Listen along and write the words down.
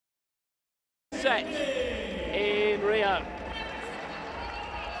set in Rio.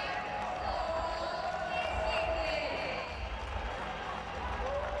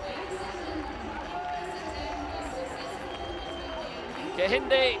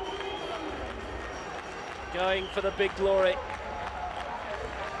 Kehinde going for the big glory.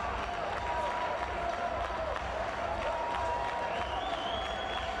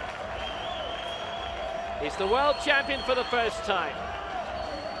 He's the world champion for the first time.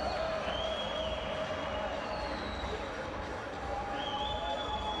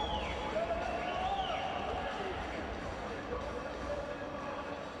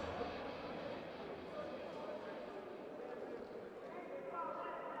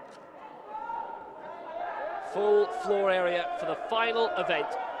 Full floor area for the final event.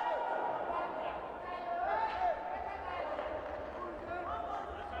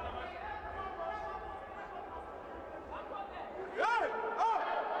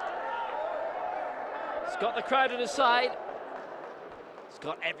 He's got the crowd on his side. He's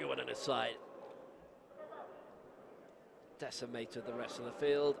got everyone on his side. Decimated the rest of the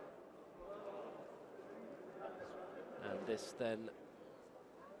field. And this then,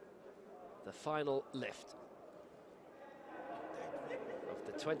 the final lift of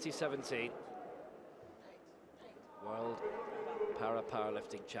the 2017 World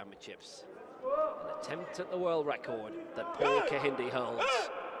Para-Powerlifting Championships. An attempt at the world record that Paul Kehinde holds.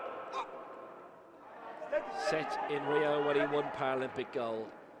 Set in Rio when he won Paralympic gold.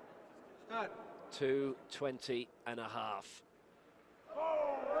 2:20 and a half.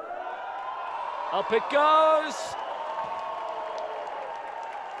 Up it goes!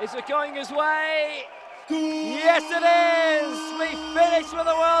 Is it going his way? Yes, it is! We finish with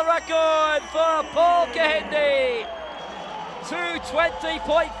a world record for Paul Kehinde.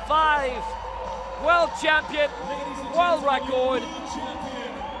 2:20.5. World champion, world record.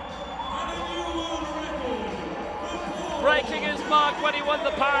 Breaking his mark when he won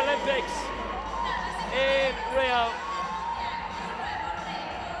the Paralympics in Rio.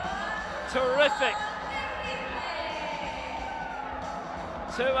 Terrific.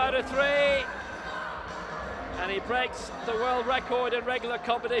 2 out of 3. And he breaks the world record in regular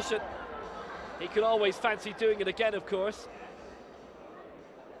competition. He could always fancy doing it again, of course.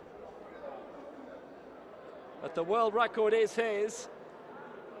 But the world record is his.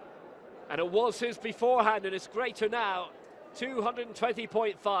 And it was his beforehand, and it's greater now.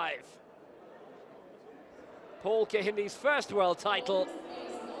 220.5. Paul Kehinde's first world title.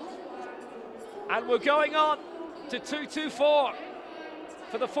 And we're going on to 224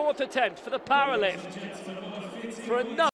 for the 4th attempt for the powerlift. For another